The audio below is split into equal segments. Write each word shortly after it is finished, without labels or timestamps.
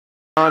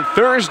On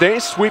Thursday,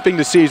 sweeping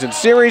the season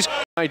series.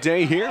 My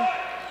day here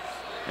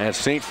at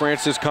St.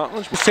 Francis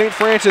College. St.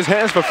 Francis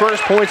has the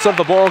first points of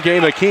the ball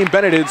game. Akeem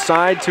Bennett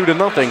inside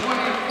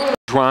 2-0.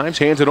 Drives,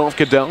 hands it off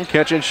Cadell.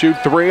 Catch and shoot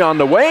three on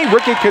the way.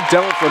 Ricky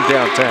Cadell from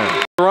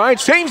downtown. Right,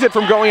 saves it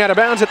from going out of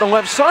bounds at the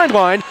left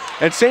sideline,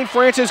 and St.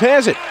 Francis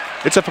has it.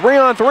 It's a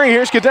 3-on-3.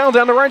 Here's Cadell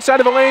down the right side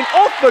of the lane,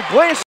 off the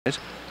glass.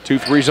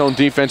 2-3 zone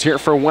defense here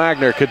for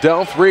Wagner.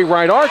 Cadell, three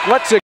right arc,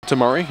 lets it to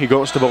Murray. He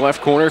goes to the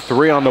left corner,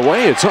 three on the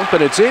way. It's up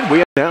and it's in.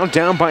 We are now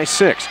down by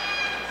 6.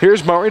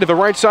 Here's Murray to the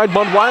right side.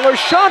 Mundweiler,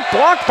 shot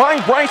blocked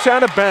by Rice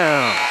out of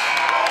bounds.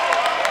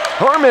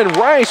 Herman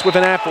Rice with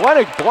an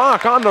athletic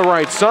block on the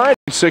right side.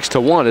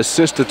 6-1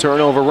 assist to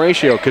turnover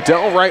ratio.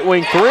 Cadell right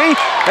wing three,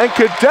 and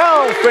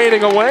Cadell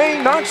fading away.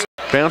 Knocks.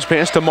 Bounce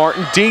pass to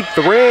Martin, deep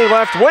three,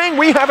 left wing.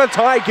 We have a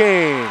tie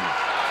game.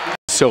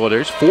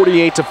 Cylinders,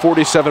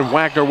 48-47.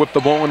 Wagner with the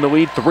ball in the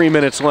lead. 3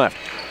 minutes left.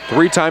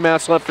 3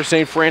 timeouts left for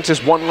St.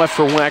 Francis. 1 left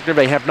for Wagner.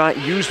 They have not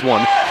used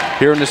one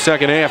here in the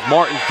second half.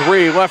 Martin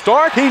three, left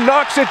arc. He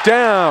knocks it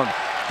down.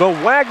 The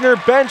Wagner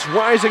bench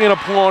rising and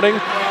applauding.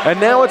 And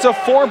now it's a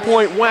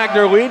 4-point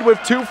Wagner lead with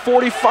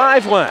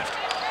 2:45 left.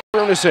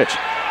 Perunisic.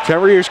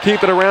 Terriers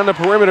keep it around the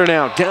perimeter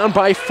now. Down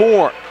by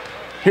 4.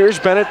 Here's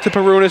Bennett to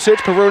Perunisic.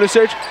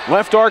 Perunisic,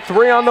 left arc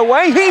three on the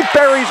way. He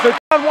buries the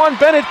 2-on-1.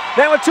 Bennett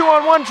now a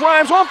 2-on-1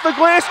 drives off the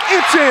glass.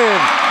 It's in.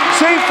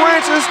 St.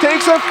 Francis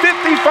takes a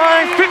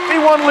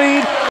 55-51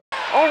 lead.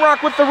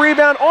 Allrock with the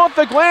rebound off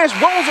the glass.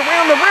 Rolls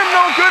around the rim.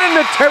 No good, and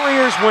the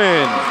Terriers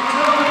win.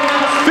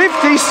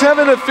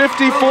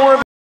 57-54.